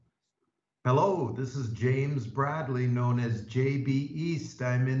Hello, this is James Bradley, known as JB East.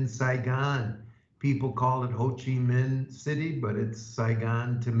 I'm in Saigon. People call it Ho Chi Minh City, but it's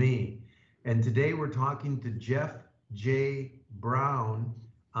Saigon to me. And today we're talking to Jeff J. Brown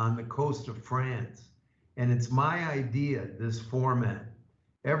on the coast of France. And it's my idea, this format.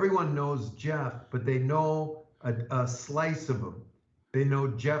 Everyone knows Jeff, but they know a slice of him. They know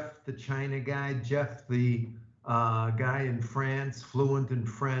Jeff, the China guy, Jeff, the guy in France, fluent in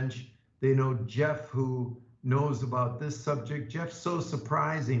French. They know Jeff, who knows about this subject. Jeff's so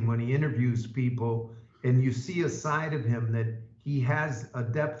surprising when he interviews people, and you see a side of him that he has a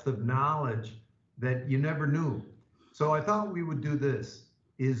depth of knowledge that you never knew. So I thought we would do this,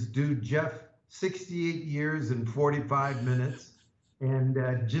 is do Jeff 68 years and 45 minutes and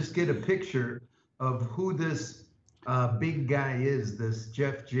just get a picture of who this big guy is, this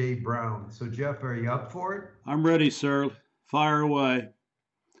Jeff J. Brown. So Jeff, are you up for it? I'm ready, sir. Fire away.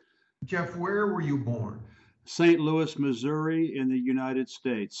 Jeff, where were you born? St. Louis, Missouri, in the United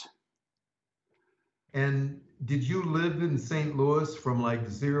States. And did you live in St. Louis from like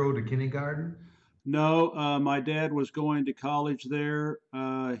zero to kindergarten? No, my dad was going to college there.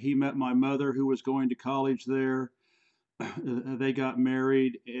 He met my mother, who was going to college there. They got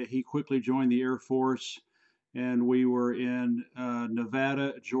married. He quickly joined the Air Force, and we were in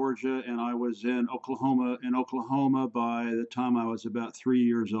Nevada, Georgia, and I was in Oklahoma. In Oklahoma by the time I was about 3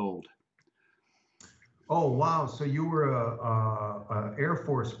 years old. Oh, wow. So you were a Air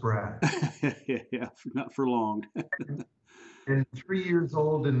Force brat. Yeah, not for long. And 3 years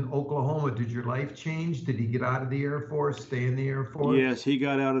old in Oklahoma, did your life change? Did he get out of the Air Force, stay in the Air Force? Yes, he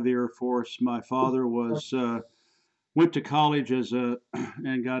got out of the Air Force. My father was went to college as a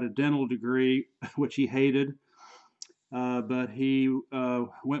and got a dental degree, which he hated. But he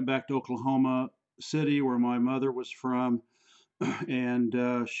went back to Oklahoma City, where my mother was from, and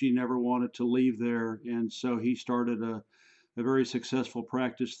she never wanted to leave there. And so he started a very successful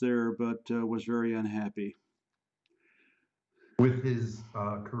practice there, but was very unhappy. With his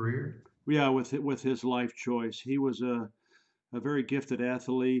career? Yeah, with his life choice, he was a very gifted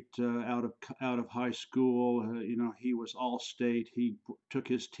athlete out of high school. He was all state. He took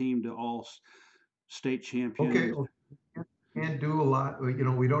his team to all state Okay, champions. okay. Can't do a lot. We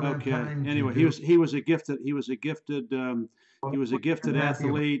don't have Okay. time to Anyway, do. he was a I'm gifted happy about.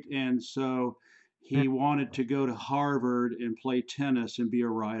 athlete, and so he wanted to go to Harvard and play tennis and be a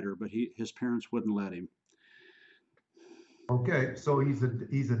writer, but his parents wouldn't let him. Okay, so he's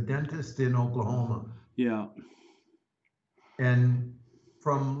a dentist in Oklahoma. Yeah. And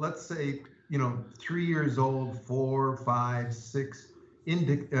from, let's say, 3 years old, four, five, six,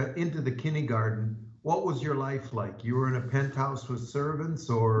 into the kindergarten, what was your life like? You were in a penthouse with servants,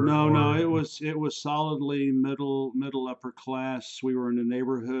 or No, no, or it was solidly middle upper class. We were in a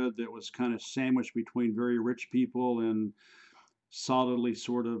neighborhood that was kind of sandwiched between very rich people and solidly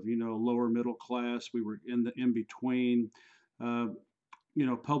sort of lower middle class. We were in the in between. Uh,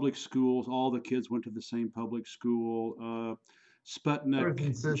 Public schools. All the kids went to the same public school. brothers Sputnik,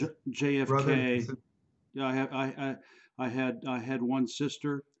 and sisters, brothers and JFK. sisters? Yeah, I had one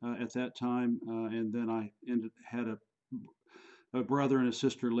sister at that time, and then had a brother and a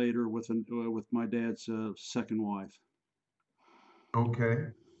sister later with my dad's second wife. Okay.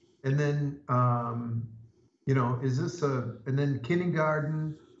 And then, is this and then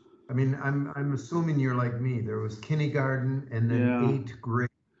kindergarten? I mean, I'm assuming you're like me. There was kindergarten and then Yeah, eighth grade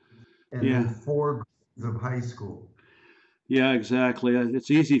and then yeah, 4 grades of high school. yeah, exactly. It's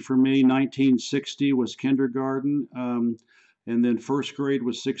easy for me. 1960 was kindergarten, and then first grade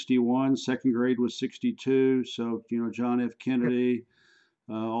was 61, second grade was 62. So John F. Kennedy,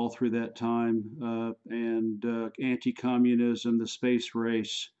 all through that time, and anti-communism, the space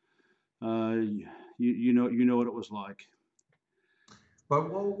race. You know what it was like. But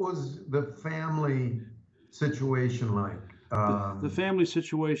what was the family situation like? The family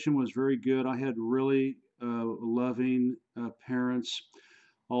situation was very good. I had really loving parents,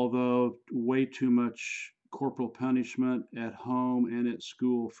 although way too much corporal punishment at home and at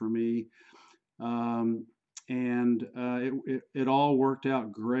school for me. Um, and it all worked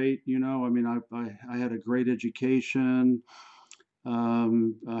out great. I mean, I had a great education.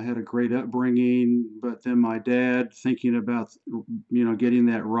 I had a great upbringing, but then my dad, thinking about getting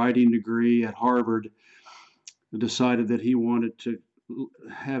that writing degree at Harvard, decided that he wanted to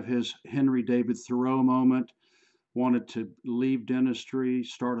have his Henry David Thoreau moment, wanted to leave dentistry,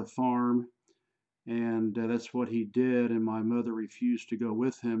 start a farm, and that's what he did. And my mother refused to go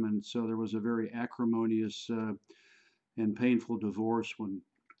with him, and so there was a very acrimonious and painful divorce when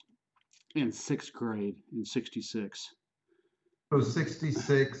in sixth grade in '66. So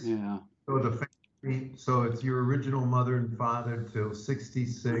 66, Yeah. So the family, so it's your original mother and father till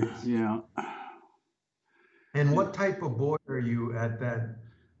 66. Yeah. And what type of boy are you at that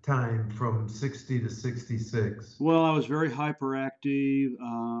time from 60 to 66? Well, I was very hyperactive.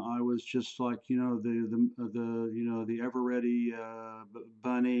 I was just like the ever ready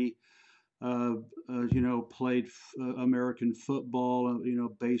bunny. Uh, Played American football,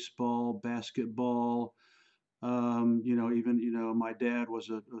 baseball, basketball. Even my dad was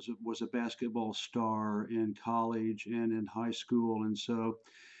a basketball star in college and in high school, and so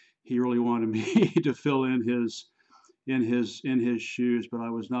he really wanted me to fill in his shoes. But I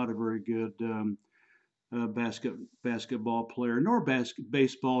was not a very good basketball player, nor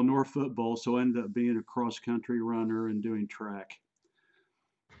baseball, nor football. So I ended up being a cross country runner and doing track.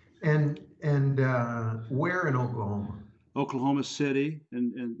 And where in Oklahoma? Oklahoma City,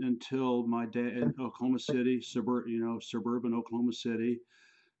 and until my dad in And Oklahoma City, suburban Oklahoma City,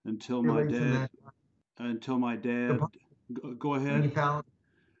 until my population dad that until my the dad. Go ahead. 20,000,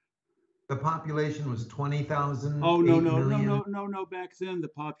 the population was 20,000, Oh, no, 8 no, no, million. no, no, no. Back then, the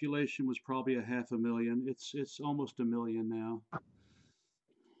population was probably a half a million. It's almost a million now.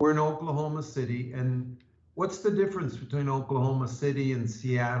 We're in Oklahoma City, and what's the difference between Oklahoma City and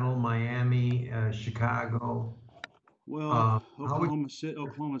Seattle, Miami, Chicago? Well, How would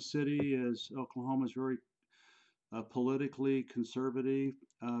Oklahoma is very politically conservative.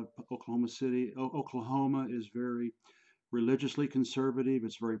 Oklahoma is very religiously conservative.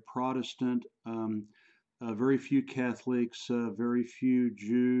 It's very Protestant. Very few Catholics, very few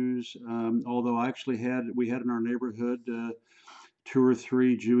Jews. Although we had in our neighborhood two or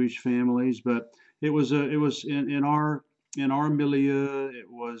three Jewish families, but it was in our milieu. It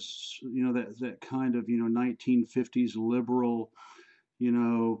was that kind of 1950s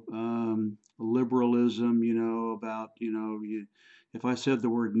liberalism. About if I said the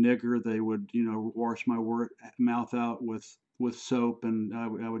word nigger, they would wash my mouth out with soap, and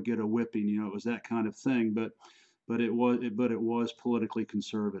I would get a whipping. It was that kind of thing, but it was politically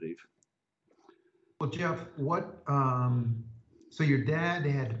conservative. Well, Jeff, so your dad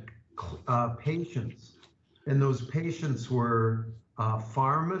had patients, and those patients were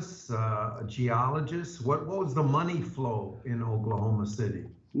pharmacists, geologists. What was the money flow in Oklahoma City?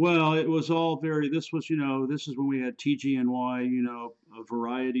 Well, it was all very. This is when we had TGNY,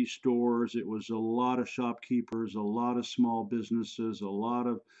 variety stores. It was a lot of shopkeepers, a lot of small businesses, a lot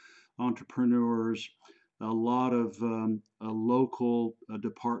of entrepreneurs, a lot of local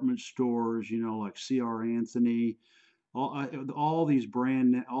department stores, like C.R. Anthony. All these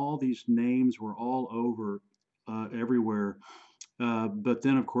names were all over everywhere. But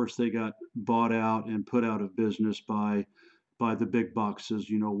then, of course, they got bought out and put out of business by the big boxes,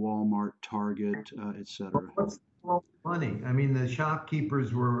 Walmart, Target, etc. What's the flow of money? I mean, the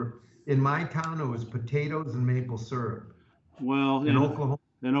shopkeepers were in my town. It was potatoes and maple syrup. Well, In in Oklahoma,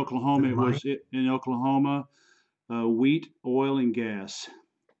 in Oklahoma, is it mine? in Oklahoma, wheat, oil, and gas,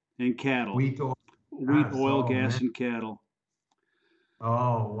 and cattle. Wheat oil, Wheat, gas. oil, Oh gas, man. and cattle.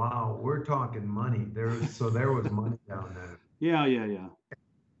 Oh wow. We're talking money. There was money down there. Yeah, yeah, yeah.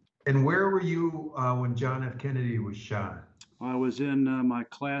 And where were you when John F. Kennedy was shot? I was in my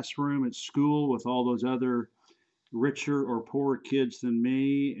classroom at school with all those other richer or poorer kids than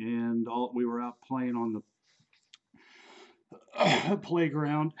me, and we were out playing on the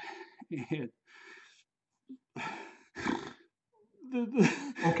playground. And the,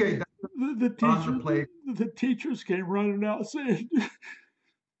 Okay, that's the on the teachers plate. the teachers came running out saying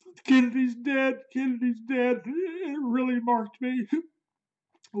Kennedy's dead, Kennedy's dead. It really marked me.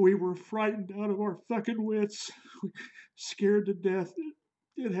 We were frightened out of our fucking wits, scared to death.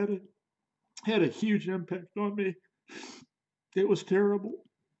 It had a huge impact on me. It was terrible.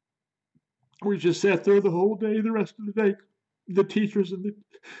 We just sat there the whole day, the rest of the day. The teachers and the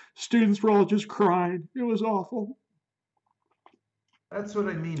students were all just crying. It was awful. That's what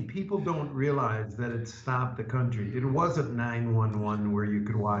I mean. People don't realize that it stopped the country. It wasn't 911 where you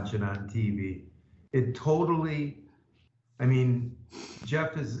could watch it on TV. It totally, I mean,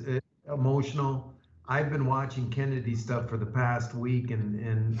 Jeff is emotional. I've been watching Kennedy stuff for the past week,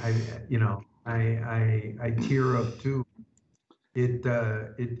 and I tear up too.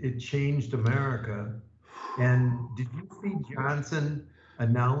 It changed America. And did you see Johnson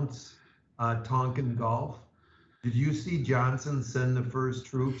announce Tonkin Gulf? Did you see Johnson send the first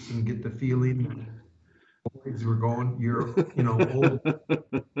troops and get the feeling that boys were going? Old.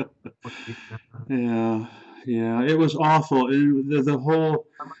 Yeah, yeah, it was awful. Were you?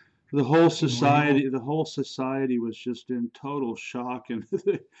 The whole society was just in total shock, and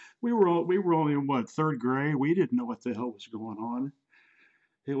we were only in what, third grade. We didn't know what the hell was going on.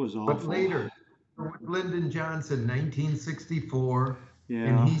 It was But awful. later, with Lyndon Johnson, 1964, and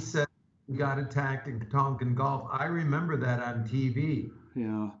Yeah, he said he got attacked in Tonkin Gulf. I remember that on TV.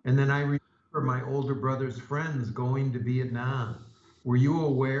 yeah. And then I remember my older brother's friends going to Vietnam. Were you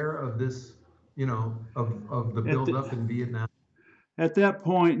aware of this, of the At the, buildup in Vietnam? at that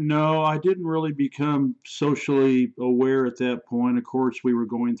point, no, I didn't really become socially aware at that point. Of course, we were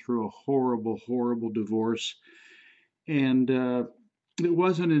going through a horrible, horrible divorce. And it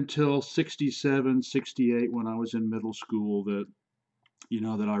wasn't until 67, 68, when I was in middle school that,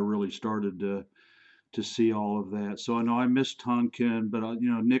 that I really started to see all of that. So I know I missed Tonkin, but,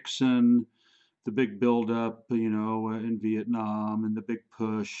 Nixon, the big buildup, in Vietnam and the big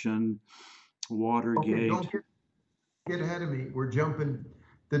push and Okay, Watergate. don't get ahead of me. We're jumping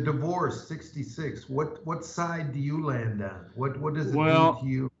the divorce, 66. What side do you land on? What does it do to Well,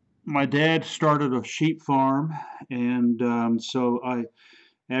 you? my dad started a sheep farm, and so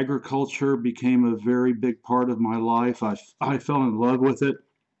agriculture became a very big part of my life. I fell in love with it.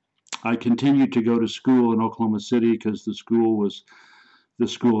 I continued to go to school in Oklahoma City because the schools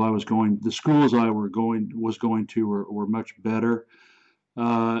I were going was going to were much better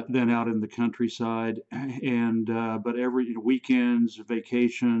than out in the countryside. And but every weekends,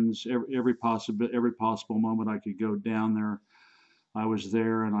 vacations, every possible moment I could go down there, I was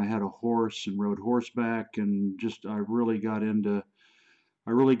there, and I had a horse and rode horseback, and just I really got into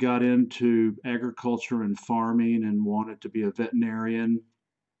agriculture and farming and wanted to be a veterinarian.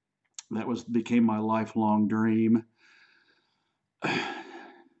 That was became my lifelong dream.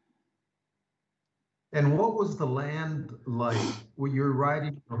 And what was the land like when you're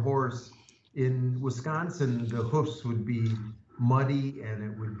riding your horse in Wisconsin? The hoofs would be muddy and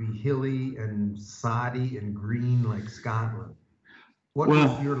it would be hilly and soddy and green like Scotland. What was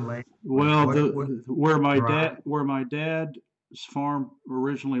Well, your land like? well, What the dry? where my dad's farm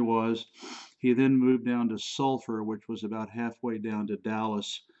originally was, he then moved down to Sulphur, which was about halfway down to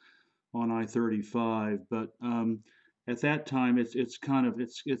Dallas on I-35. But at that time, it's kind of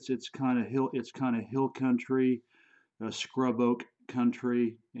hill country, scrub oak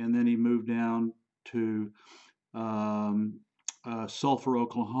country, and then he moved down to um, Sulphur,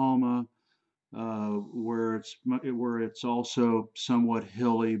 Oklahoma, where it's also somewhat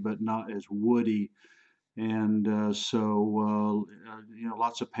hilly but not as woody, and lots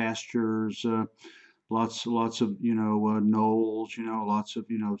of pastures, lots of knolls, lots of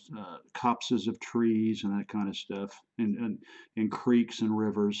copses of trees and that kind of stuff, and creeks and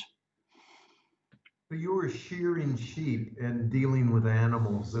rivers. So you were shearing sheep and dealing with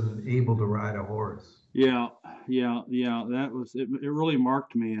animals and able to ride a horse. Yeah, yeah. That was it. It really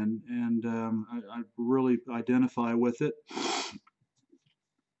marked me, and I really identify with it.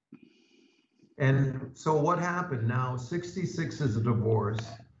 And so what happened now? 66 is a divorce.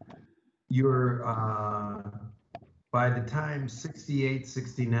 You're by the time 68,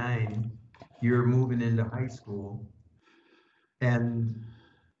 69, you're moving into high school. And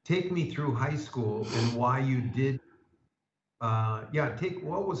take me through high school and why you did yeah, take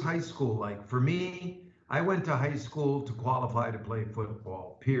what was high school like? For me, I went to high school to qualify to play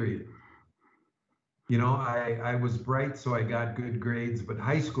football, period. I was bright, so I got good grades, but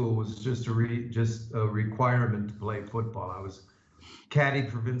high school was just a requirement to play football. I was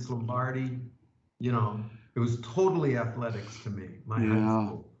caddied for Vince Lombardi. It was totally athletics to me, my high Yeah.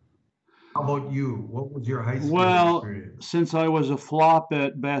 school. How about you? What was your high school Well, experience? since I was a flop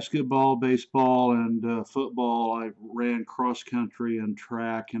at basketball, baseball, and football, I ran cross country and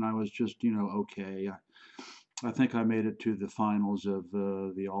track, and I was just, okay. I think I made it to the finals of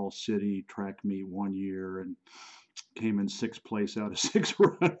the All City track meet one year and came in sixth place out of six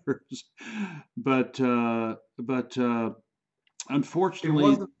runners. But It unfortunately,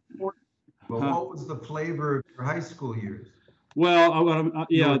 wasn't sport, but huh, what was the flavor of your high school years? well,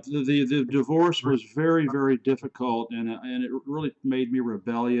 You yeah, were the divorce was very, very difficult, and it really made me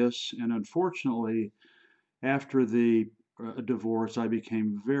rebellious. And unfortunately, after the divorce, I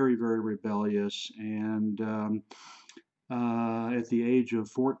became very, very rebellious, and at the age of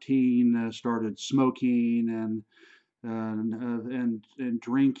 14, started smoking and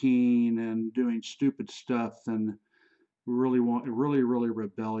drinking and doing stupid stuff, and really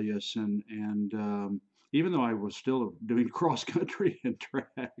rebellious, and even though I was still doing cross country and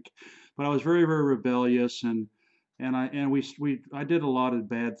track, but I was very, very rebellious, and I did a lot of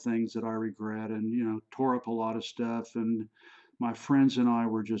bad things that I regret, and tore up a lot of stuff, and my friends and I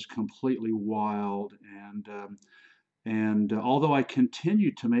were just completely wild, and although I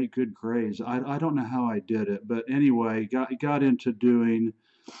continued to make good grades, I don't know how I did it, but anyway, got into doing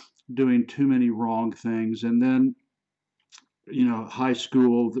too many wrong things, and then high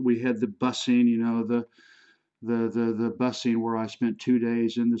school, we had the busing, the busing where I spent 2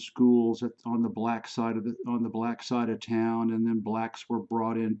 days in the schools on the black side of town, and then blacks were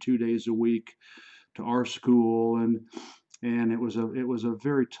brought in 2 days a week to our school, and it was a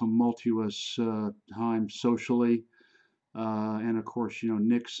very tumultuous time socially, and of course,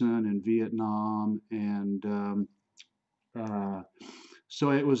 Nixon and Vietnam, and uh,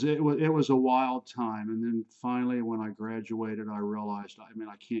 so it was a wild time. And then finally, when I graduated, I realized, I mean,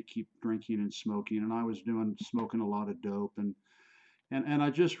 I can't keep drinking and smoking, and I was doing smoking a lot of dope, and I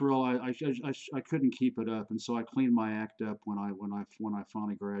just realized I couldn't keep it up, and so I cleaned my act up when I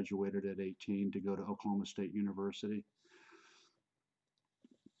finally graduated at 18 to go to Oklahoma State University.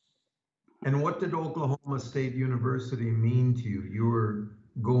 And what did Oklahoma State University mean to you? You were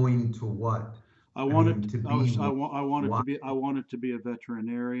going to what? I I mean, wanted to I be was what? I wanted to Why? be I wanted to be a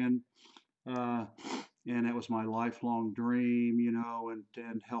veterinarian, uh, and that was my lifelong dream,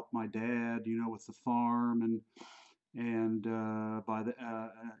 and help my dad, with the farm, and by the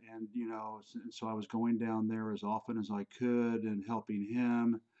and so I was going down there as often as I could and helping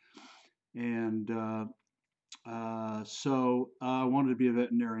him, and so I wanted to be a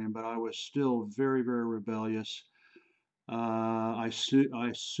veterinarian, but I was still very, very rebellious. I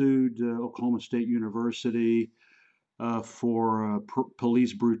sued Oklahoma State University for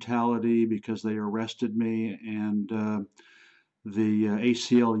police brutality because they arrested me, and the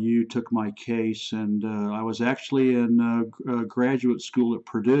ACLU took my case, and I was actually in graduate school at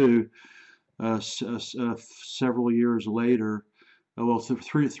Purdue several years later. Well,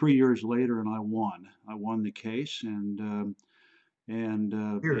 3 years later, and I won. I won the case, and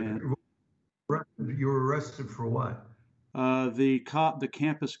Here, you were arrested for what? the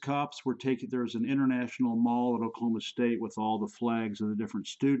campus cops were taking. There's an international mall at Oklahoma State with all the flags of the different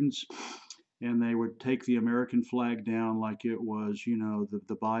students, and they would take the American flag down like it was,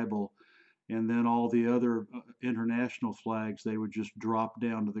 the Bible, and then all the other international flags they would just drop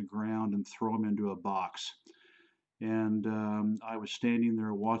down to the ground and throw them into a box. And I was standing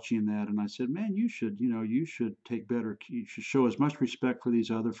there watching that, and I said, "Man, you should take better. You should show as much respect for these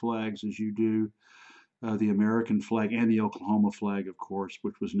other flags as you do the American flag and the Oklahoma flag, of course,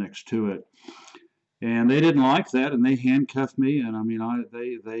 which was next to it." And they didn't like that, and they handcuffed me. And I mean,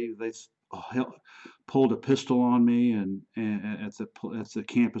 they pulled a pistol on me, and at the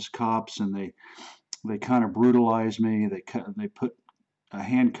campus cops, and they kind of brutalized me. They put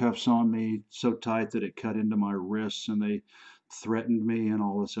handcuffs on me so tight that it cut into my wrists, and they threatened me and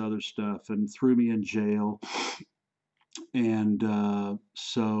all this other stuff, and threw me in jail. And the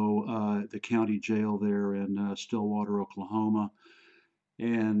county jail there in Stillwater, Oklahoma.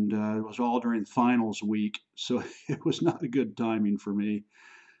 And it was all during finals week, so it was not a good timing for me.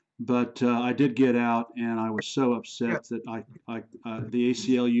 But I did get out, and I was so Yeah. upset that the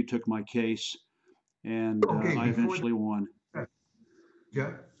ACLU took my case, and Okay, I eventually won. that,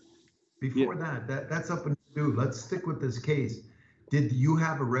 Jeff, Yeah, that's up and due. Let's stick with this case. Did you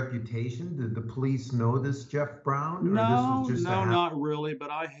have a reputation? Did the police know this Jeff Brown, or this was no, just a no, happen? not really.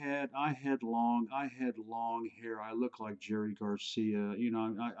 But I had long hair. I looked like Jerry Garcia.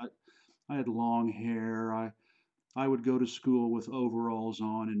 I had long hair. I would go to school with overalls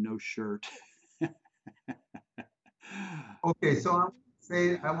on and no shirt. Okay, so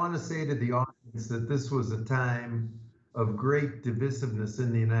I want to say to the audience that this was a time of great divisiveness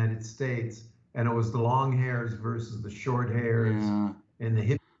in the United States, and it was the long hairs versus the short hairs, Yeah. and the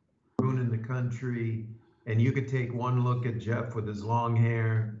hip ruining the country. And you could take one look at Jeff with his long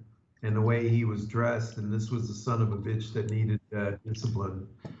hair and the way he was dressed, and this was the son of a bitch that needed discipline,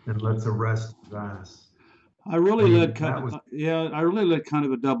 and let's arrest his ass. I I really led mean, kind that of was yeah, I really led kind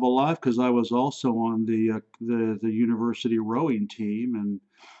of a double life because I was also on the university rowing team,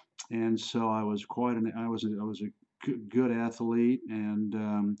 and so I was a good athlete,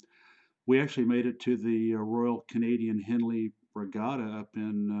 and we actually made it to the Royal Canadian Henley Regatta up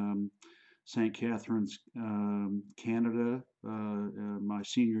in St. Catharines, Canada, my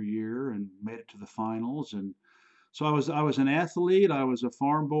senior year, and made it to the finals. And so I was an athlete, I was a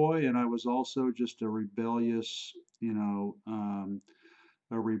farm boy, and I was also just a rebellious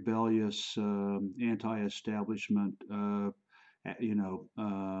anti-establishment, you know,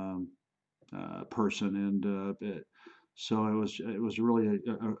 person, and so it was really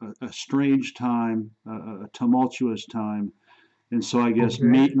a strange time, a tumultuous time, and so I guess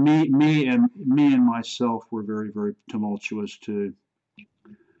okay. me and myself were very, very tumultuous too.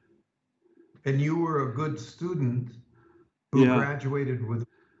 And you were a good student who Yeah, graduated with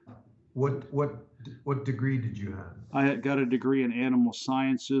what degree did you have? I got a degree in animal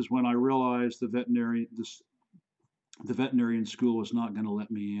sciences when I realized the veterinarian school was not going to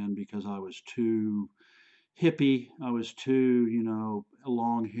let me in because I was too hippie. I was too,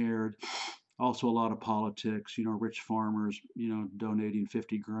 long haired. Also, a lot of politics, rich farmers, donating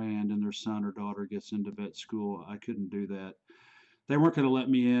 50 grand and their son or daughter gets into vet school. I couldn't do that. They weren't going to let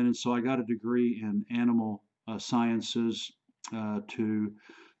me in. And so I got a degree in animal sciences to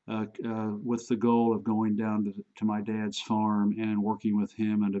with the goal of going down to my dad's farm and working with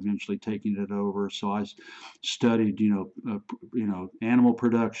him and eventually taking it over. So I studied, animal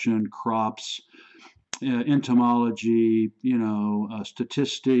production, crops, entomology,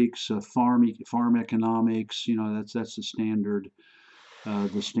 statistics, farm economics. That's the standard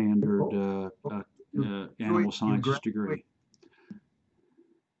Oh, oh, you animal you sciences graduate degree.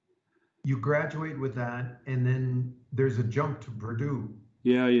 you graduate with that, and then there's a jump to Purdue.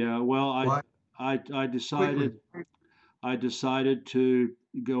 Yeah, yeah. Well, Why I quickly? decided to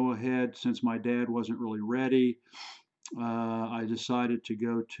go ahead since my dad wasn't really ready. I decided to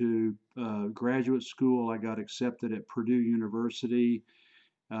go to graduate school. I got accepted at Purdue University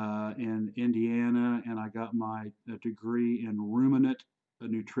in Indiana, and I got my degree in ruminant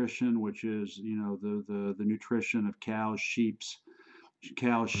nutrition, which is the nutrition of cows, sheep,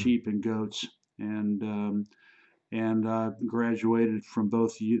 and goats. And graduated from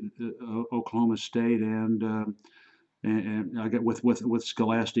both Oklahoma State and I got with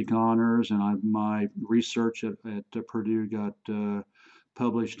scholastic honors, and my research at Purdue got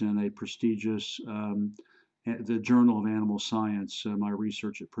published in a prestigious the Journal of Animal Science. My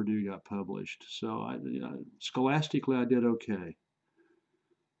research at Purdue got published, so scholastically I did okay.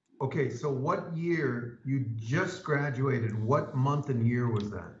 Okay, so what year you just graduated? What month and year was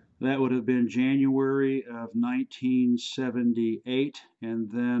that? That would have been January of 1978,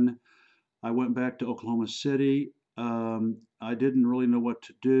 and then I went back to Oklahoma City. I didn't really know what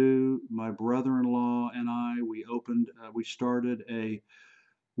to do. My brother-in-law and we started a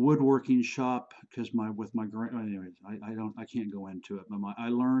woodworking shop because with my grand, anyways, I can't go into it, but I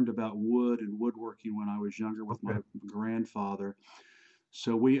learned about wood and woodworking when I was younger with my Okay. grandfather.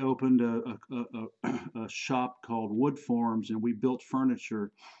 So we opened a shop called Wood Forms, and we built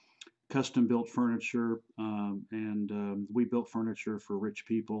furniture, custom built furniture, and we built furniture for rich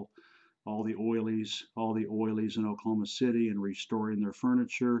people, all the oilies in Oklahoma City, and restoring their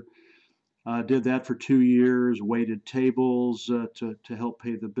furniture. Did that for 2 years. Waited tables to help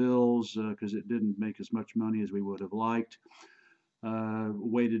pay the bills because it didn't make as much money as we would have liked.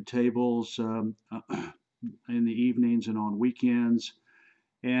 Waited tables in the evenings and on weekends.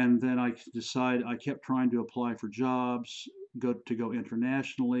 And then I kept trying to apply for jobs, go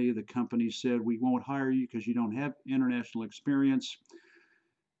internationally. The company said, we won't hire you because you don't have international experience.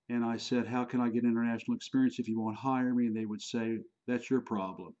 And I said, how can I get international experience if you won't hire me? And they would say, that's your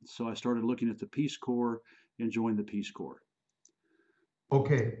problem. So I started looking at the Peace Corps and joined the Peace Corps.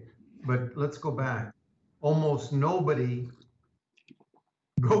 Okay, but let's go back. Almost nobody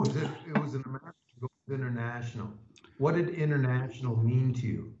goes in, it was an American goes international. What did international mean to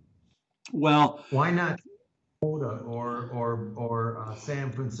you? Well, Why not Dakota or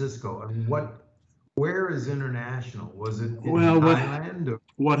San Francisco? I mean, where is international? Was it in well, Thailand? Or,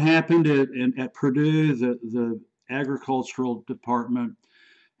 what happened at Purdue, the agricultural department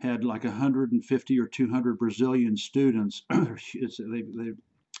had like 150 or 200 Brazilian students.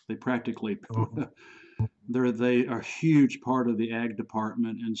 They practically oh, they are a huge part of the ag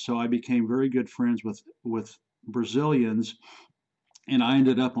department, and so I became very good friends with Brazilians, and I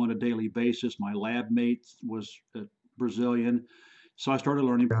ended up on a daily basis. My lab mate was Brazilian, so I started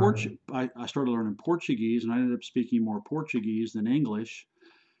learning got it. I started learning Portuguese, and I ended up speaking more Portuguese than English.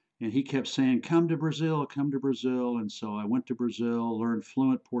 And he kept saying, "Come to Brazil, come to Brazil." And so I went to Brazil, learned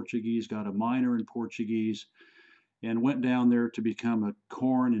fluent Portuguese, got a minor in Portuguese, and went down there to become a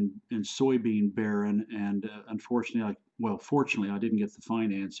corn and soybean baron. And fortunately, I didn't get the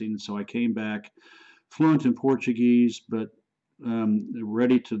financing, so I came back fluent in Portuguese, but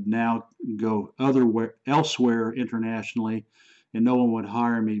ready to now go elsewhere internationally, and no one would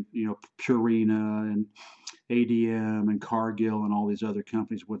hire me. Purina and ADM and Cargill and all these other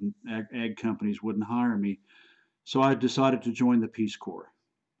companies ag companies wouldn't hire me. So I decided to join the Peace Corps.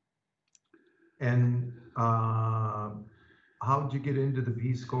 And how did you get into the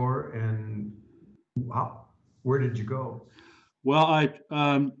Peace Corps and how, where did you go? Well, I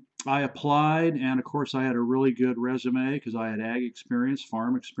applied, and of course, I had a really good resume because I had ag experience,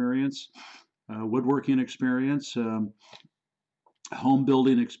 farm experience, woodworking experience, home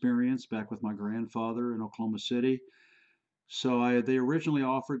building experience back with my grandfather in Oklahoma City. So they originally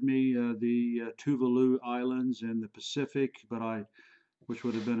offered me the Tuvalu Islands in the Pacific, but I which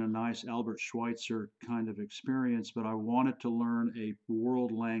would have been a nice Albert Schweitzer kind of experience, but I wanted to learn a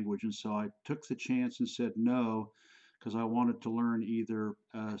world language. And so I took the chance and said no, because I wanted to learn either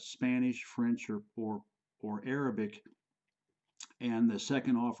Spanish, French, or Arabic. And the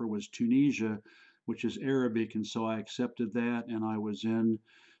second offer was Tunisia, which is Arabic. And so I accepted that, and I was in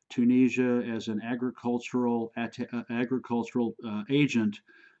Tunisia as an agricultural agent,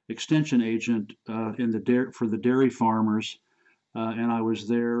 extension agent for the dairy farmers, and I was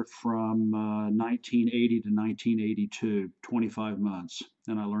there from 1980 to 1982, 25 months,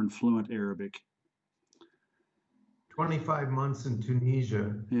 and I learned fluent Arabic. 25 months in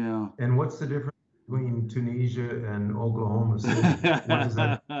Tunisia. Yeah. And what's the difference between Tunisia and Oklahoma City? What does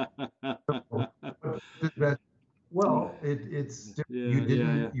that, what does that, well, it's you Yeah, yeah, yeah.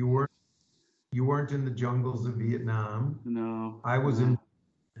 didn't you weren't in the jungles of Vietnam. No, I was no.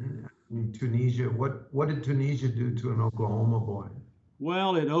 in Tunisia. What did Tunisia do to an Oklahoma boy?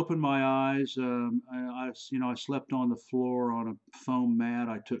 Well, it opened my eyes. I slept on the floor on a foam mat.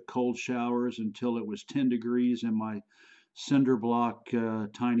 I took cold showers until it was 10 degrees in my cinder block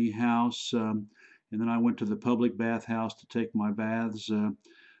tiny house. And then I went to the public bathhouse to take my baths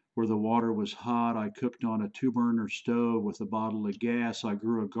where the water was hot. I cooked on a two burner stove with a bottle of gas. I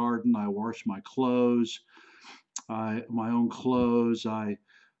grew a garden. I washed my clothes, my own clothes.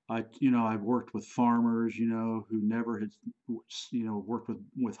 I've worked with farmers, who never had, worked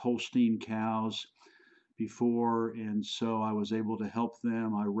with Holstein cows before, and so I was able to help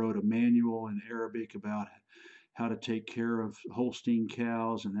them. I wrote a manual in Arabic about how to take care of Holstein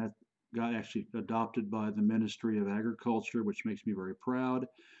cows, and that got actually adopted by the Ministry of Agriculture, which makes me very proud.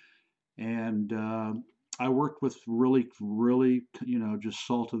 And I worked with really, really, just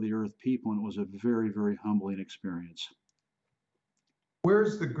salt of the earth people, and it was a very, very humbling experience.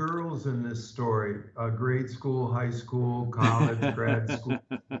 Where's the girls in this story? Grade school, high school, college, grad school,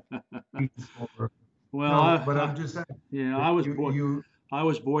 or Well, no? But I'm just asking, yeah, I was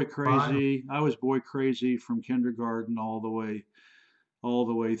boy fine. crazy. I was boy crazy from kindergarten all the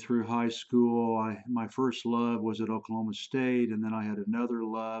way through high school. My first love was at Oklahoma State, and then I had another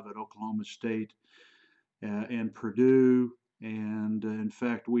love at Oklahoma State and Purdue. And in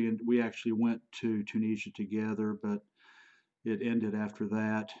fact, we actually went to Tunisia together, but it ended after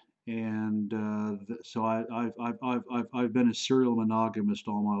that. And so I've been a serial monogamist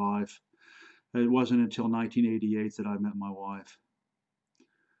all my life. It wasn't until 1988 that I met my wife.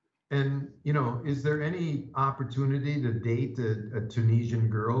 And is there any opportunity to date a Tunisian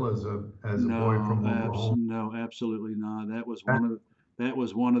girl as a boy from Oklahoma? No, absolutely not. That was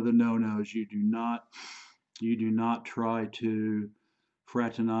one of the no-nos. You do not try to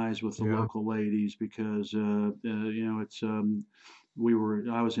fraternize with the Yeah, local ladies because it's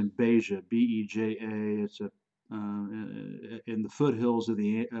I was in Beja, Beja. It's a in the foothills of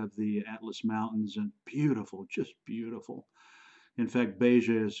the Atlas Mountains, and beautiful, just beautiful. In fact,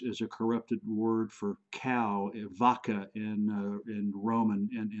 Beja is a corrupted word for cow, vaca in Roman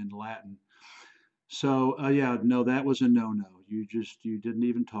and in Latin. So yeah, no, that was a no-no. You didn't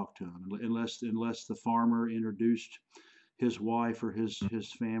even talk to him unless the farmer introduced his wife or his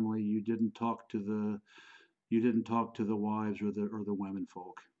family. You didn't talk to the wives or the women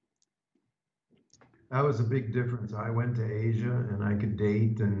folk. that was a big difference. I went to Asia and I could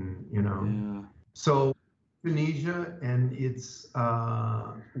date, and Yeah. so Tunisia, and it's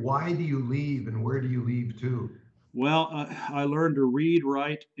why do you leave and where do you leave to? Well, I learned to read,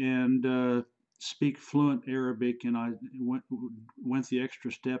 write, and speak fluent Arabic, and I went the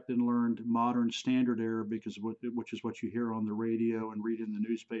extra step and learned modern standard Arabic, which is what you hear on the radio and read in the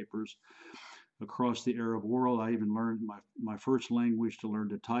newspapers across the Arab world. I even learned my first language to learn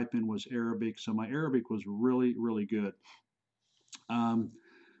to type in was Arabic, so my Arabic was really, really good. Um,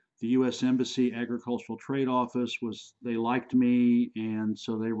 the U.S. Embassy Agricultural Trade Office they liked me, and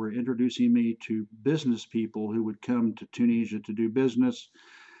so they were introducing me to business people who would come to Tunisia to do business.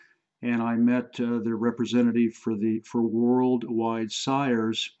 And I met the representative for Worldwide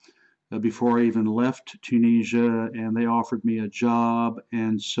Sires before I even left Tunisia, and they offered me a job.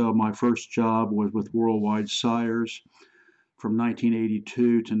 And so my first job was with Worldwide Sires from 1982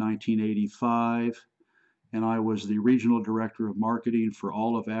 to 1985, and I was the regional director of marketing for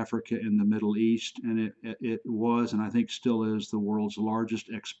all of Africa and the Middle East. And it was, and I think still is, the world's largest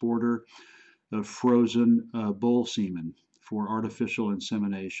exporter of frozen bull semen for artificial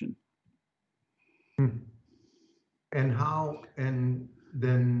insemination. Hmm. And how, and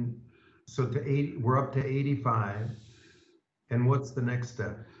then, so to 80, we're up to 85. And what's the next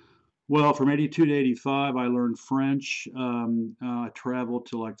step? Well, from 82 to 85, I learned French. I traveled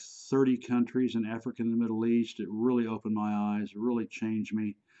to like 30 countries in Africa and the Middle East. It really opened my eyes, it really changed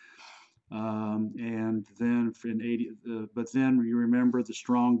me. And then in 80, but then you remember the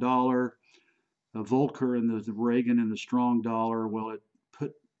strong dollar, Volcker and the Reagan and the strong dollar. Well, it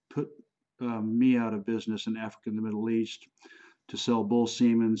put me out of business in Africa and the Middle East to sell bull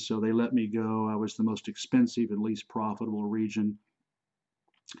semen. So they let me go. I was the most expensive and least profitable region.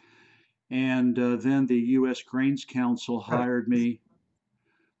 And then the U.S. Grains Council Jeff, hired me.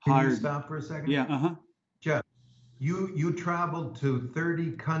 can you Hired, stop for a second? yeah, uh-huh. Jeff, you traveled to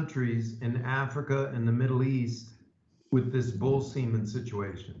 30 countries in Africa and the Middle East with this bull semen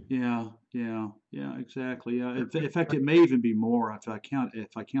situation. Yeah, exactly. Yeah, in fact, it may even be more if I count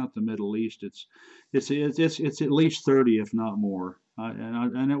the Middle East. It's at least 30, if not more.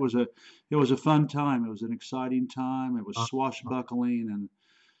 And it was a fun time. It was an exciting time. It was Uh, swashbuckling, and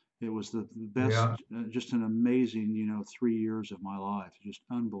it was the best, yeah, just an amazing, 3 years of my life. Just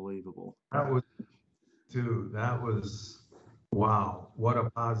unbelievable. that was too. That was wow, what a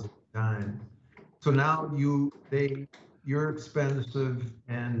positive time. So now you're expensive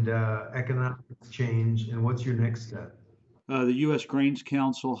and economics change. And what's your next step? The U.S. Grains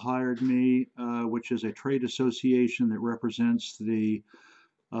Council hired me, which is a trade association that represents the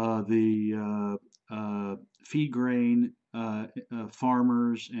feed grain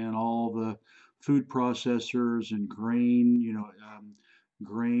farmers and all the food processors and grain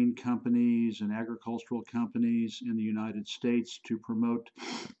companies and agricultural companies in the United States to promote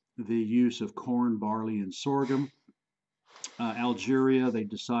the use of corn, barley, and sorghum. Algeria, they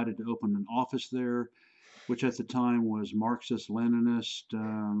decided to open an office there, which at the time was Marxist Leninist,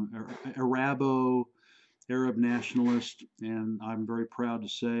 Arabo, Arab nationalist, and I'm very proud to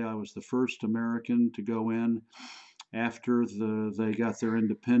say I was the first American to go in after they got their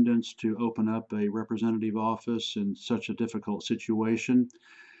independence to open up a representative office in such a difficult situation.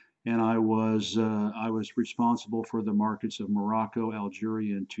 And I was responsible for the markets of Morocco,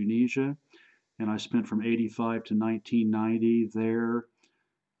 Algeria, and Tunisia. And I spent from 85 to 1990 there.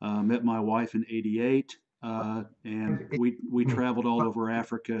 Met my wife in 88, and we traveled all over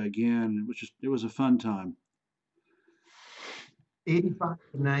Africa again. It was a fun time. 85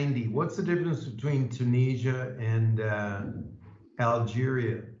 to 90. What's the difference between Tunisia and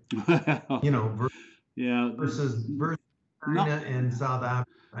Algeria? Well, You know, yeah, versus not China and South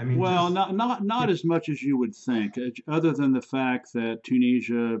Africa. I mean, well, just not as much as you would think. Other than the fact that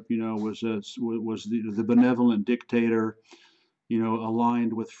Tunisia, was the benevolent dictator,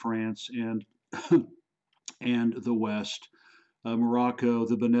 aligned with France and and the West. Morocco,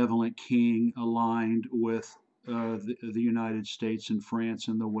 the benevolent king, aligned with the United States and France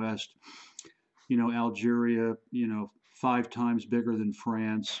and the West. Algeria, 5 times bigger than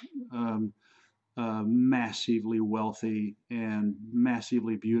France, massively wealthy and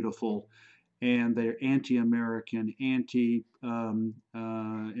massively beautiful, and they're anti-American,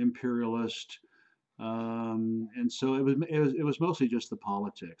 anti-imperialist, and so it was mostly just the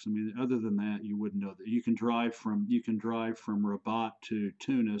politics. I mean, other than that, you wouldn't know that you can drive from Rabat to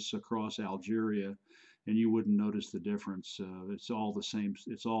Tunis across Algeria, and you wouldn't notice the difference. It's all the same.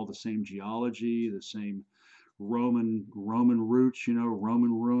 It's all the same geology, the same Roman roots.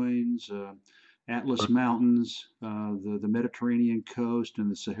 Roman ruins, Atlas Mountains, the Mediterranean coast, and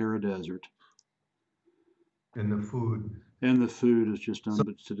the Sahara Desert. in the food. And the food is just So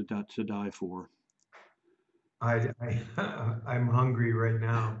to die for. I I'm hungry right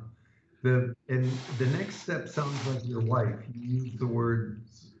now. The next step sounds like your wife. You used the word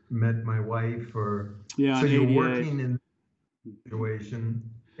met my wife, or Yeah, so in you're '88. working in the situation,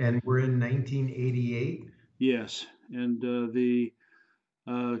 and we're in 1988. Yes, and the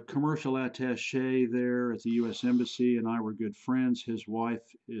commercial attaché there at the U.S. Embassy and I were good friends. His wife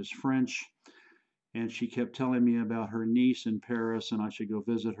is French, and she kept telling me about her niece in Paris, and I should go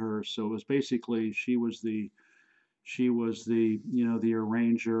visit her. So it was basically she was the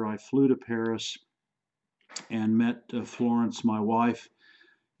arranger. I flew to Paris and met Florence, my wife,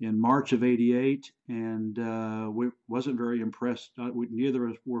 in March of '88, and we wasn't very impressed. Neither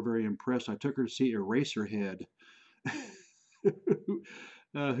of us were very impressed. I took her to see Eraserhead.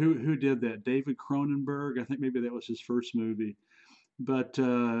 Who did that? David Cronenberg. I think maybe that was his first movie. But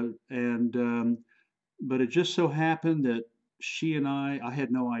and but it just so happened that I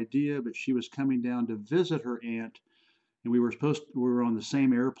had no idea, but she was coming down to visit her aunt, and we were on the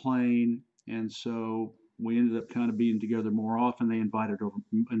same airplane, and so we ended up kind of being together more often. They invited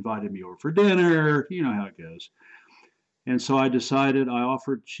me over for dinner. You know how it goes. And so I decided, I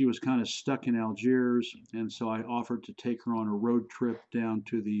offered, she was kind of stuck in Algiers, and so I offered to take her on a road trip down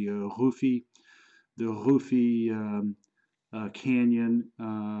to the Rufi Canyon.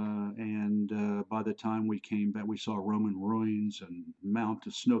 And by the time we came back, we saw Roman ruins and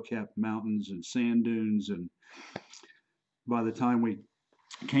snow-capped mountains and sand dunes. And by the time we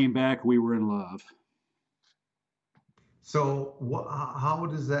came back, we were in love. So, how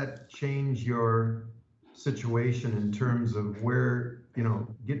does that change your situation in terms of where,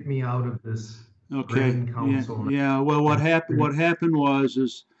 get me out of this Okay. grain Yeah. council Yeah. Well, what happened? and What happened was,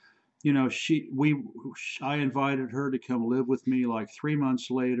 is I invited her to come live with me like 3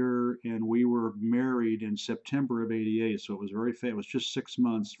 months later, and we were married in September of '88. So it was very fast. It was just 6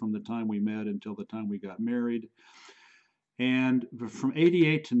 months from the time we met until the time we got married. And from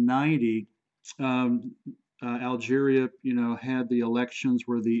 '88 to '90, um, Algeria, had the elections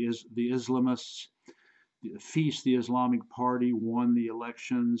where the Islamists, the Islamic Party, won the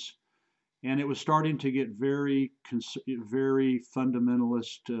elections, and it was starting to get very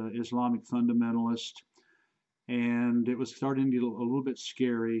fundamentalist, Islamic fundamentalist, and it was starting to get a little bit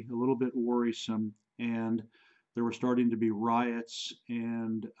scary, a little bit worrisome, and there were starting to be riots,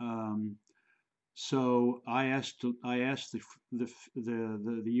 and so I asked the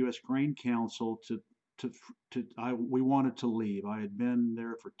U.S. Grain Council to we wanted to leave. I had been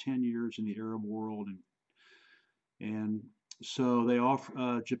there for 10 years in the Arab world, and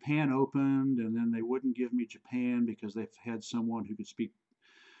so Japan opened, and then they wouldn't give me Japan because they had someone who could speak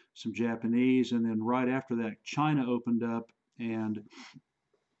some Japanese, and then right after that, China opened up, and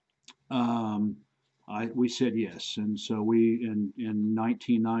um, we said yes, and so in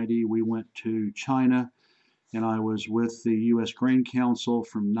 1990 we went to China, and I was with the U.S. Grain Council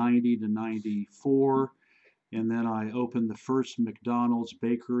from '90 to '94, and then I opened the first McDonald's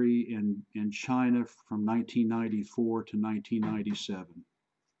bakery in China from 1994 to 1997.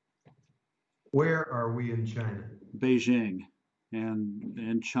 where are we in China? Beijing. And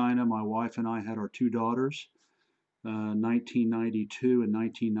in China, my wife and I had our two daughters. 1992 and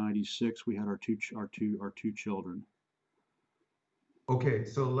 1996, we had our two children. Okay,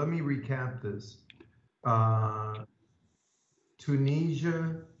 so let me recap this. Uh,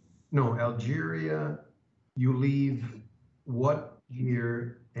 Tunisia, no, Algeria, you leave what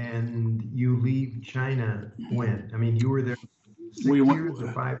year and you leave China when? I mean, you were there We six went. years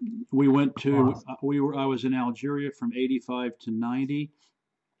or five? We went to. Lost. We were. I was in Algeria from '85 to '90.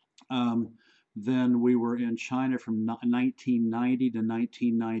 Um, then we were in China from 1990 to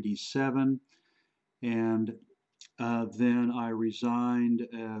 1997, and then I resigned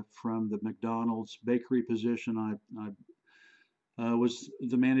from the McDonald's bakery position. I was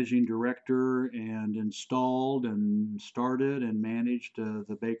the managing director and installed and started and managed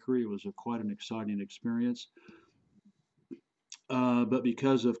the bakery. It was quite an exciting experience. But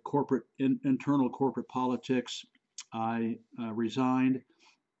because of internal corporate politics, I resigned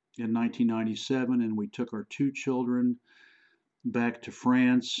in 1997, and we took our two children back to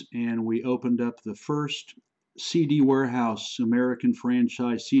France, and we opened up the first CD warehouse, American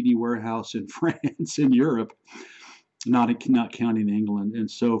franchise CD warehouse in France, in Europe, not counting England. And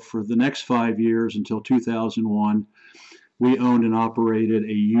so for the next 5 years until 2001, we owned and operated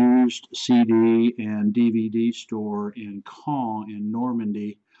a used CD and DVD store in Caen in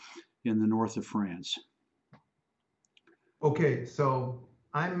Normandy in the north of France. Okay, so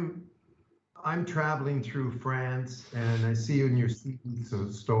I'm traveling through France and I see you in your CD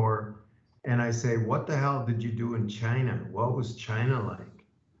store and I say, what the hell did you do in China? What was China like?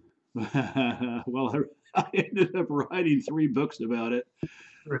 Well, I ended up writing 3 books about it,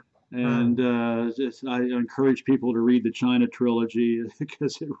 Huh. and I encourage people to read the China trilogy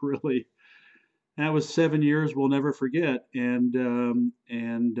because it really, that was 7 years we'll never forget, and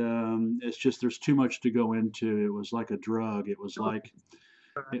it's just there's too much to go into. It was like a drug. It was I'm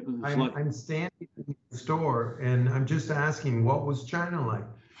like I'm standing in the store and I'm just asking, what was China like?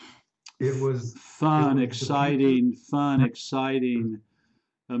 It was it fun, was the people. exciting,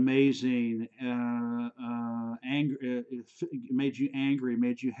 amazing, angry, made you angry,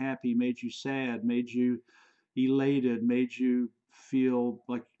 made you happy, made you sad, made you elated, made you feel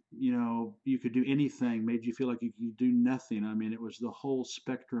like you could do anything, made you feel like you could do nothing. I mean, it was the whole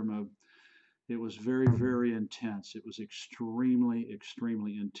spectrum of. It was very, very intense. It was extremely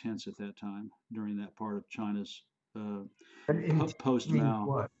intense at that time during that part of China's uh, And intense post means Mao.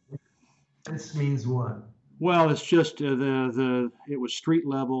 what? Intense means what? Well, it's just the it was street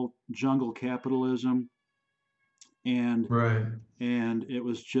level jungle capitalism, and Right. and it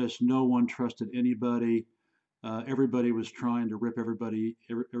was just no one trusted anybody. Everybody was trying to rip everybody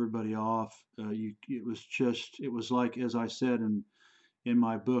off. It was just, it was like, as I said in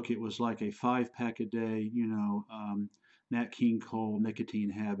my book, it was like a 5 pack a day, Nat King Cole nicotine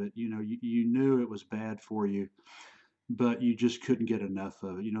habit. You knew it was bad for you, but you just couldn't get enough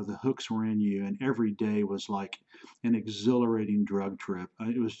of it. The hooks were in you, and every day was like an exhilarating drug trip.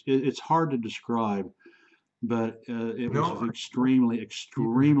 It's hard to describe, but it was No,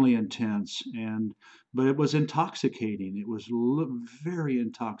 extremely intense, but it was intoxicating. It was very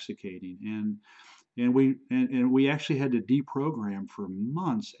intoxicating, and we actually had to deprogram for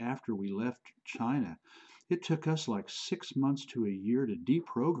months after we left China. It took us like 6 months to a year to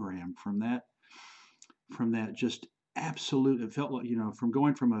deprogram from that just absolute. It felt like, from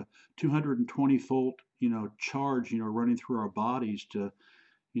going from a 220 volt charge running through our bodies to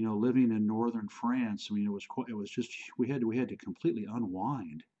living in northern France. I mean, it was just, we had to completely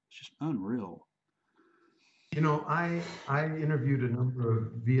unwind. It's just unreal. I interviewed a number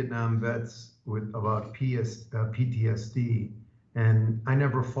of Vietnam vets with about PTSD, and I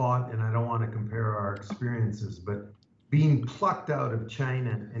never fought, and I don't want to compare our experiences, but being plucked out of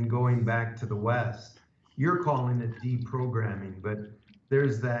China and going back to the West, you're calling it deprogramming, but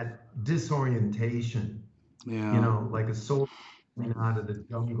there's that disorientation, Yeah. like a soldier coming out of the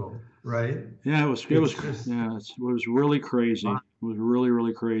jungle, right? Yeah, It's just, yeah, it was really crazy. It was really,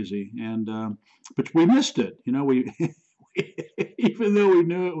 really crazy. And, but we missed it. Even though we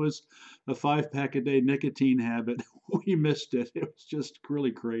knew it was a 5 pack a day nicotine habit, we missed it. It was just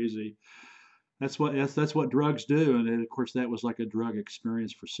really crazy. That's what drugs do. And then, of course, that was like a drug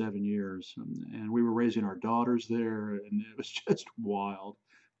experience for 7 years. And we were raising our daughters there, and it was just wild,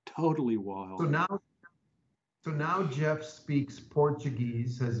 totally so wild. now So now Jeff speaks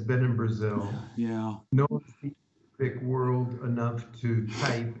Portuguese, has been in Brazil, Yeah. knows the Arabic world enough to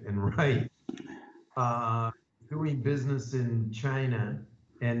type and write, uh, doing business in China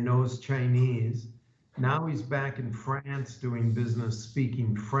and knows Chinese. Now he's back in France doing business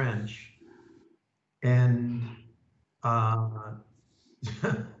speaking French. And uh,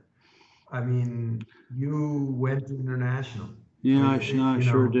 I mean, you went international. Yeah, Like, I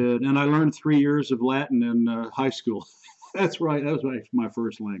sure did. And I learned 3 years of Latin in high school. That's right. That was my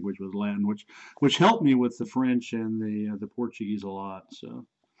first language was Latin, which helped me with the French and the Portuguese a lot. So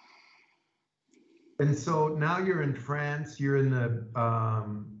and so now you're in France, you're in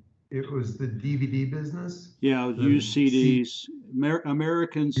it was the DVD business, yeah, the used C. CDs.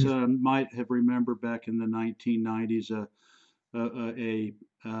 Americans might have remembered back in the 1990s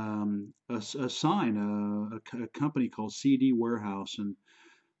a sign, a company called CD Warehouse, and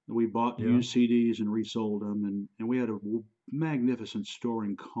we bought Yeah. used CDs and resold them, and we had a magnificent store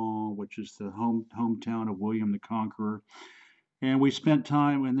in Caen, which is the hometown of William the Conqueror. And we spent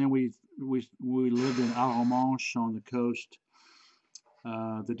time, and then we lived in Arromanches on the coast,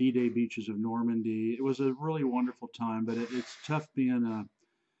 the D-Day beaches of Normandy. It was a really wonderful time, but it's tough being an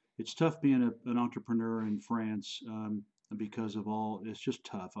entrepreneur in France, because of all. It's just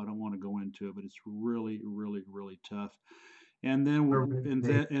tough. I don't want to go into it, but it's really, really, really tough. And then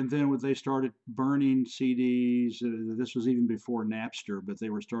when they started burning CDs, this was even before Napster, but they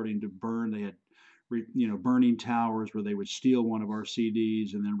were starting to burn. They had burning towers where they would steal one of our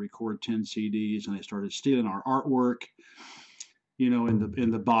CDs and then record 10 CDs, and they started stealing our artwork, in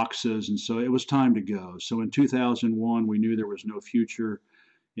the boxes, and so it was time to go. So in 2001, we knew there was no future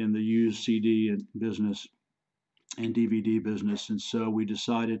in the used CD and business and DVD business, and so we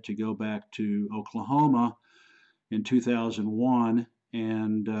decided to go back to Oklahoma in 2001,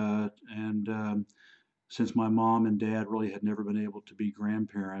 and since my mom and dad really had never been able to be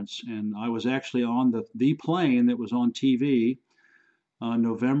grandparents, and I was actually on the plane that was on TV on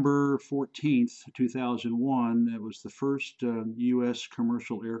November 14th, 2001. It was the first U.S.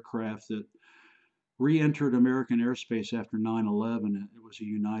 commercial aircraft that re-entered American airspace after 9/11. It was a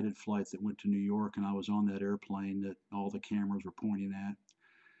United flight that went to New York, and I was on that airplane that all the cameras were pointing at.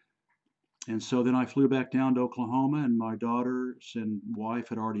 And so then I flew back down to Oklahoma, and my daughters and wife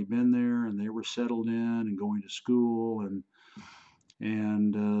had already been there, and they were settled in and going to school, and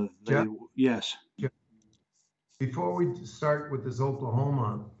they Jeff, yes. Jeff, before we start with this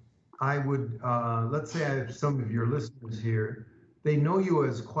Oklahoma, I would, let's say I have some of your listeners here. They know you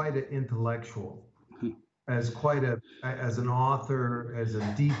as quite an intellectual, as an author, as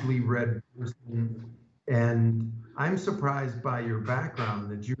a deeply read person. And I'm surprised by your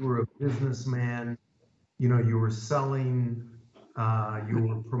background that you were a businessman, you were selling, you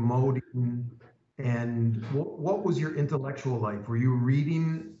were promoting. And what was your intellectual life? Were you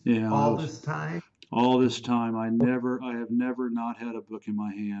reading Yeah, all this time? All this time, I have never not had a book in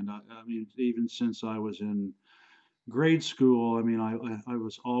my hand. I mean, even since I was in grade school, I mean, I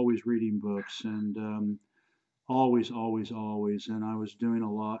was always reading books and always, always, always. And I was doing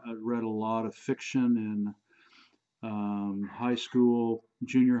a lot, I read a lot of fiction in high school,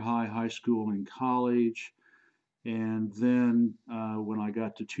 junior high, high school, and college. And then when I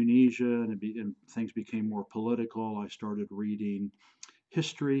got to Tunisia and things became more political, I started reading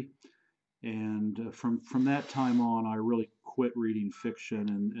history. And from that time on, I really quit reading fiction,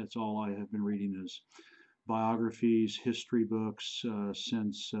 and that's all I have been reading is biographies, history books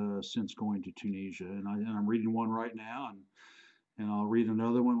since going to Tunisia. And I'm reading one right now, and I'll read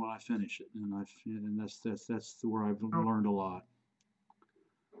another one when I finish it. And that's where I've learned a lot.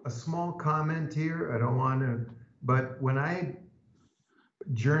 A small comment here. I don't want to, but when I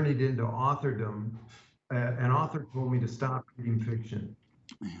journeyed into authordom, an author told me to stop reading fiction,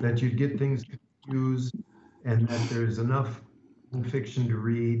 that you'd get things confused, and that there's enough fiction to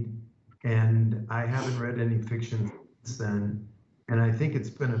read. And I haven't read any fiction since then. And I think it's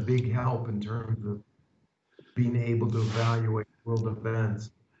been a big help in terms of being able to evaluate world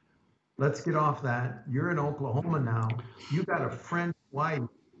events. Let's get off that. You're in Oklahoma now. You got a French wife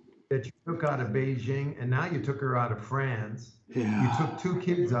that you took out of Beijing, and now you took her out of France. You Yeah, took two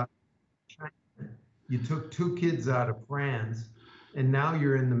kids out of China. You took two kids out of France, and now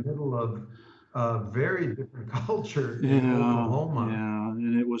you're in the middle of a very different culture in yeah, Oklahoma. yeah.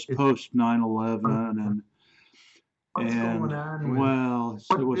 And it was It's post 9/11, what's going and on with well, it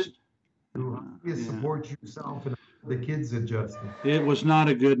what was did you do? How do you yeah. support yourself and the kids adjusting? It was not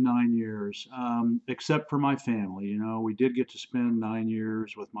a good 9 years, except for my family. You know, we did get to spend 9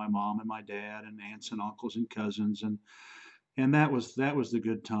 years with my mom and my dad and aunts and uncles and cousins, and that was the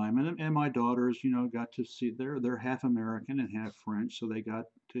good time. And my daughters, you know, got to see they're half American and half French, so they got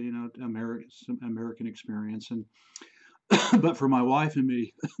to some American experience. And but for my wife and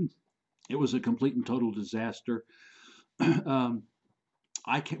me, it was a complete and total disaster. um,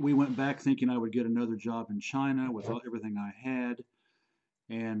 we went back thinking I would get another job in China with everything I had.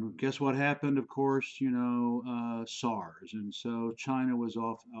 And guess what happened? Of course, SARS, and so China was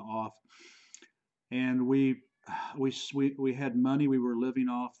off, and we had money. We were living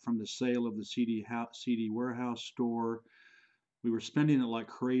off from the sale of the CD warehouse store. We were spending it like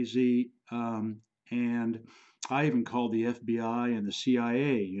crazy, and I even called the FBI and the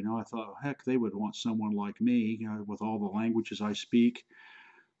CIA. You know, I thought, heck, they would want someone like me, you know, with all the languages I speak.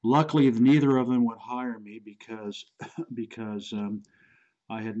 Luckily, neither of them would hire me because because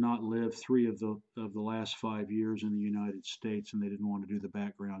I had not lived 3 of the last 5 years in the United States, and they didn't want to do the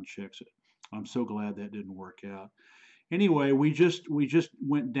background checks. I'm so glad that didn't work out. Anyway, we just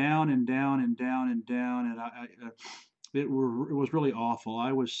went down and down and down and down, and it was really awful.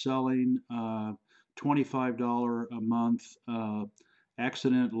 I was selling $25 a month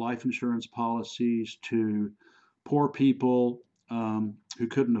accident life insurance policies to poor people who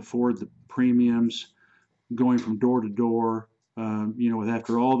couldn't afford the premiums, going from door to door. With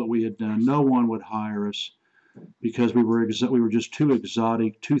after all that we had done, no one would hire us because we were just too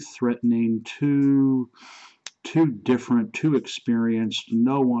exotic, too threatening, too different, too experienced.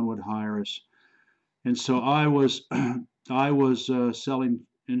 No one would hire us, and so I was selling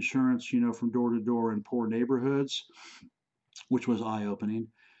insurance, from door to door in poor neighborhoods, which was eye opening.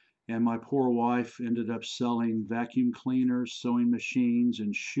 And my poor wife ended up selling vacuum cleaners, sewing machines,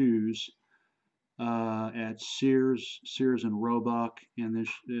 and shoes at Sears and Roebuck, and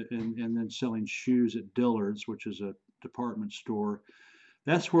then selling shoes at Dillard's, which is a department store.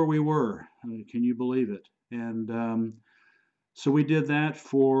 That's where we were. Can you believe it? And so we did that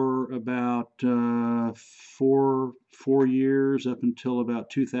for about 4 years up until about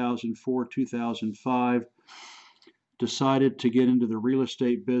 2004, 2005. Decided to get into the real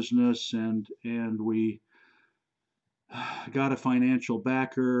estate business, and we got a financial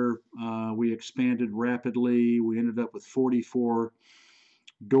backer. We expanded rapidly. We ended up with 44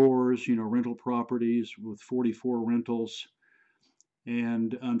 doors, rental properties with 44 rentals.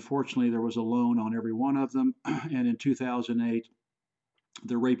 And unfortunately, there was a loan on every one of them. And in 2008,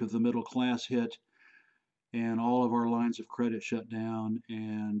 the rape of the middle class hit, and all of our lines of credit shut down,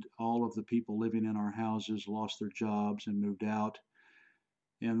 and all of the people living in our houses lost their jobs and moved out.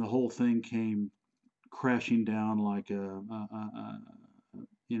 And the whole thing came crashing down like a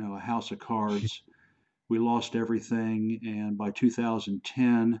house of cards. We lost everything, and by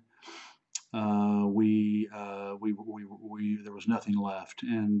 2010, there was nothing left.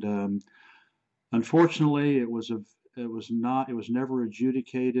 And unfortunately, it was never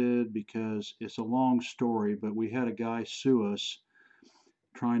adjudicated because it's a long story. But we had a guy sue us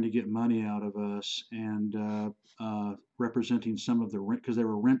trying to get money out of us and representing some of the rent because they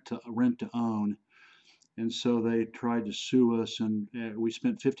were rent to own, and so they tried to sue us, and we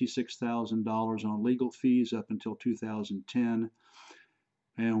spent $56,000 on legal fees up until 2010,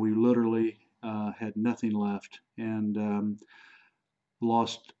 and we literally had nothing left and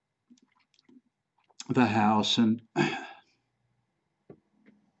lost the house. And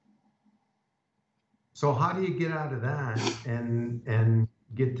So how do you get out of that and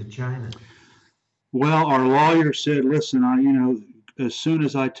get to China? well, our lawyer said, "Listen, as soon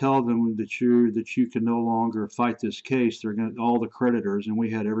as I tell them that you can no longer fight this case, they're going to all the creditors, and we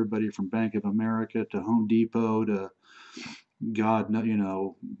had everybody from Bank of America to Home Depot to God,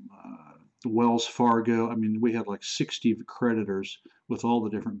 Wells Fargo. I mean, we had like 60 creditors with all the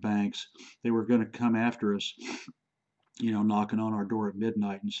different banks. They were going to come after us, knocking on our door at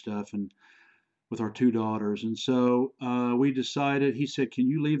midnight and stuff, and with our two daughters. And so we decided. He said, "Can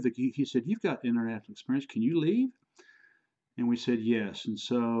you leave He said, "You've got international experience. Can you leave?" And we said yes. And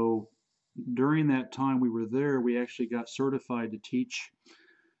so during that time we were there, we actually got certified to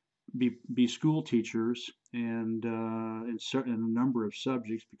be school teachers, and in a number of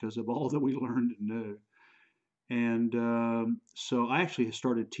subjects because of all that we learned and knew. And so I actually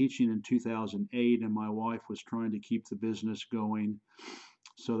started teaching in 2008, and my wife was trying to keep the business going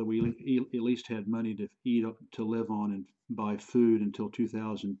so that we at least had money to eat, to live on, and buy food until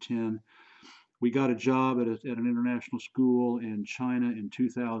 2010. We got a job at an international school in China in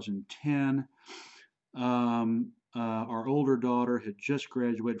 2010. Our older daughter had just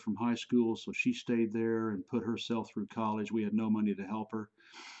graduated from high school, so she stayed there and put herself through college. We had no money to help her.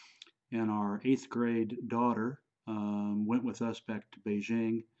 And our eighth grade daughter went with us back to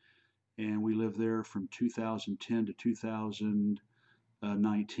Beijing, and we lived there from 2010 to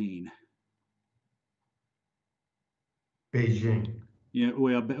 2019. Beijing. Yeah,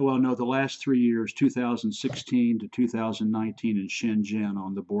 well, no, the last 3 years, 2016 to 2019, in Shenzhen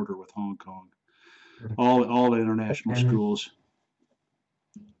on the border with Hong Kong. All the international And schools.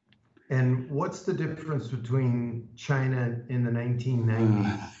 and what's the difference between China in the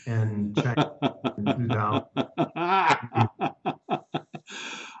 1990s and China in 2000?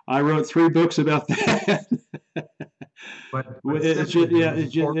 I wrote 3 books about that. But It's just, simply, yeah,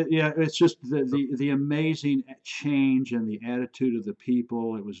 it was it's just the amazing change and the attitude of the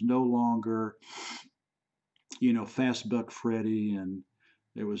people. It was no longer, fast buck Freddy, and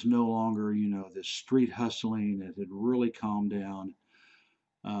there was no longer, this street hustling. It had really calmed down.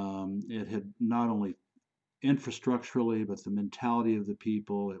 It had not only infrastructurally, but the mentality of the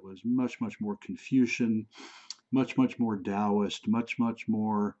people. It was much, much more Confucian, much, much more Taoist, much, much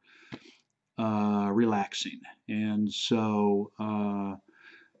more relaxing. And so,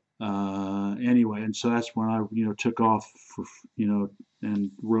 anyway, and so that's when I, took off for,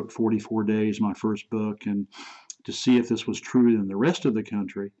 and wrote 44 Days, my first book, and to see if this was true in the rest of the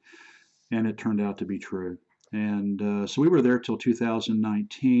country. And it turned out to be true. And so we were there till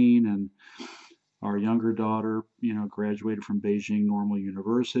 2019, and our younger daughter, graduated from Beijing Normal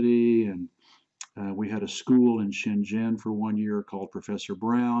University, and we had a school in Shenzhen for 1 year called Professor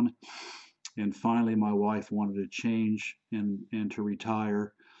Brown. And finally, my wife wanted to change and to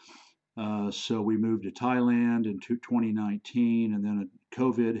retire. So we moved to Thailand in 2019, and then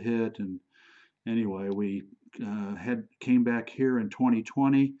COVID hit. And anyway, we came back here in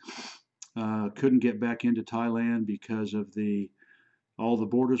 2020. Couldn't get back into Thailand because of all the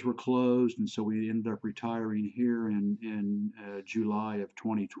borders were closed, and so we ended up retiring here in July of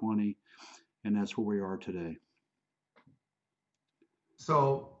 2020, and that's where we are today.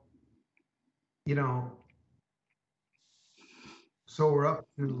 so, you know, so we're up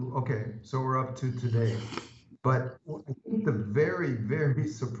to, okay, so we're up to today. But I think the very, very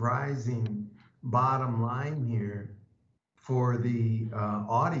surprising bottom line here for the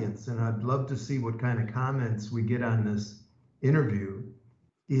audience, and I'd love to see what kind of comments we get on this interview,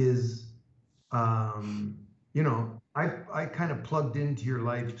 is, I kind of plugged into your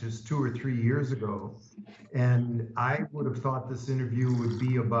life just 2 or 3 years ago, and I would have thought this interview would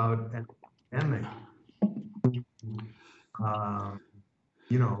be about an academic who,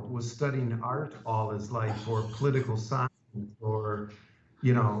 was studying art all his life, or political science, or,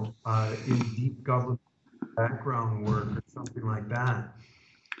 in deep government background work or something like that.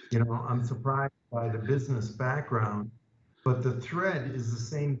 I'm surprised by the business background, but the thread is the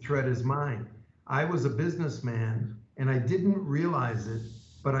same thread as mine. I was a businessman and I didn't realize it,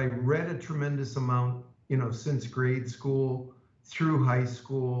 but I read a tremendous amount, since grade school through high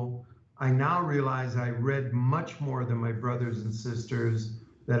school. I now realize I read much more than my brothers and sisters,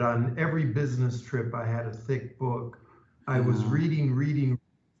 that on every business trip I had a thick book. I was reading,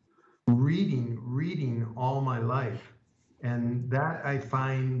 reading all my life. And that I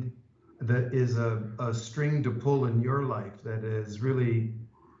find that is a string to pull in your life that has really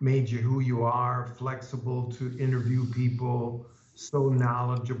made you who you are, flexible to interview people, so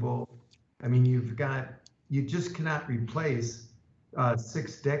knowledgeable. I mean, you just cannot replace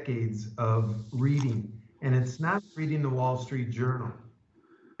 6 decades of reading. And it's not reading the Wall Street Journal.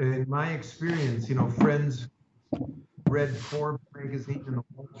 In my experience, friends read Forbes magazine and the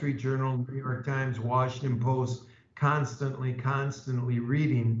Wall Street Journal, New York Times, Washington Post, constantly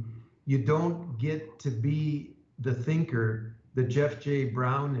reading. You don't get to be the thinker that Jeff J.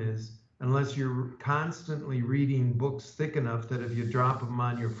 Brown is unless you're constantly reading books thick enough that if you drop them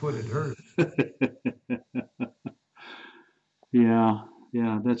on your foot, it hurts. Yeah,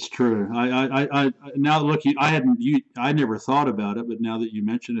 yeah, that's true. Now looking, I never thought about it, but now that you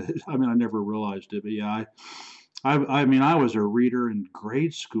mention it, I mean, I never realized it, but yeah, I mean, I was a reader in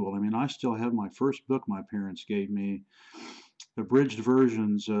grade school. I mean, I still have my first book my parents gave me, abridged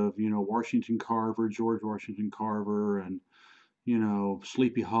versions of, Washington Carver, George Washington Carver, and,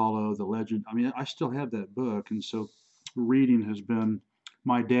 Sleepy Hollow, The Legend. I mean, I still have that book. And so reading has been,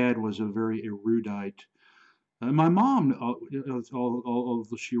 my dad was a very erudite. My mom, although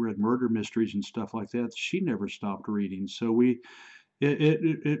she read murder mysteries and stuff like that, she never stopped reading. So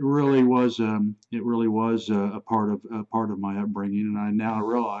it really was a part of my upbringing, and I now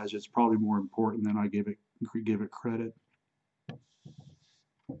realize it's probably more important than I give it credit.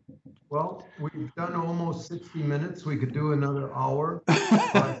 Well, we've done almost 60 minutes. We could do another hour,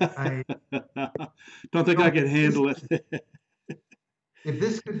 but Don't think I know, can handle it. if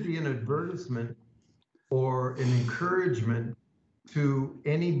this could be an advertisement or an encouragement to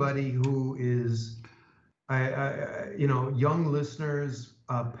anybody who is, young listeners,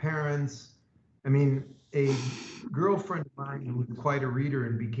 parents. I mean, a girlfriend of mine who was quite a reader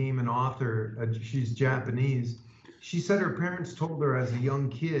and became an author, she's Japanese. She said her parents told her as a young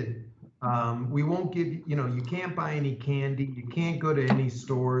kid, we won't give you can't buy any candy, you can't go to any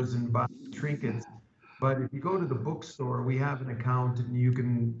stores and buy trinkets. But if you go to the bookstore, we have an account and you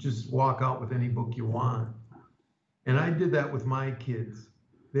can just walk out with any book you want. And I did that with my kids.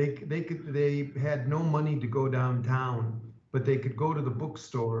 They had no money to go downtown, but they could go to the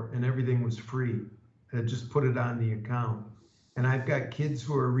bookstore and everything was free. Just put it on the account. And I've got kids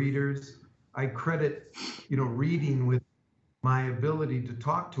who are readers. I credit, reading with my ability to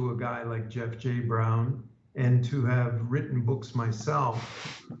talk to a guy like Jeff J. Brown and to have written books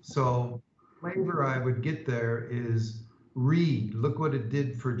myself. So flavor I would get there is read. Look what it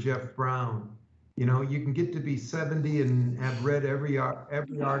did for Jeff Brown. You can get to be 70 and have read every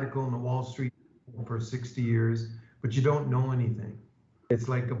article in the Wall Street Journal for 60 years, but you don't know anything. It's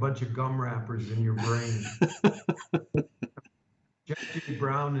like a bunch of gum wrappers in your brain. Jeff J.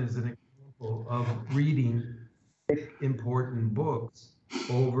 Brown is an example of reading important books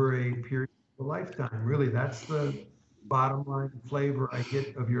over a period of a lifetime. Really, that's the bottom line flavor I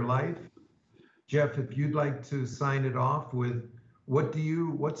get of your life. Jeff, if you'd like to sign it off with what's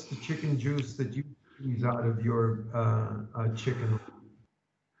the chicken juice that you squeeze out of your chicken?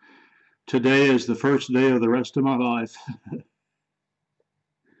 Today is the first day of the rest of my life.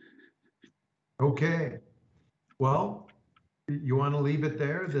 Okay. Well, you want to leave it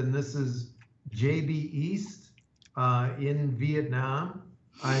there? Then this is JB East in Vietnam.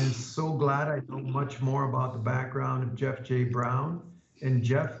 I'm so glad I know much more about the background of Jeff J. Brown. And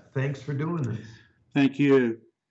Jeff, thanks for doing this. Thank you.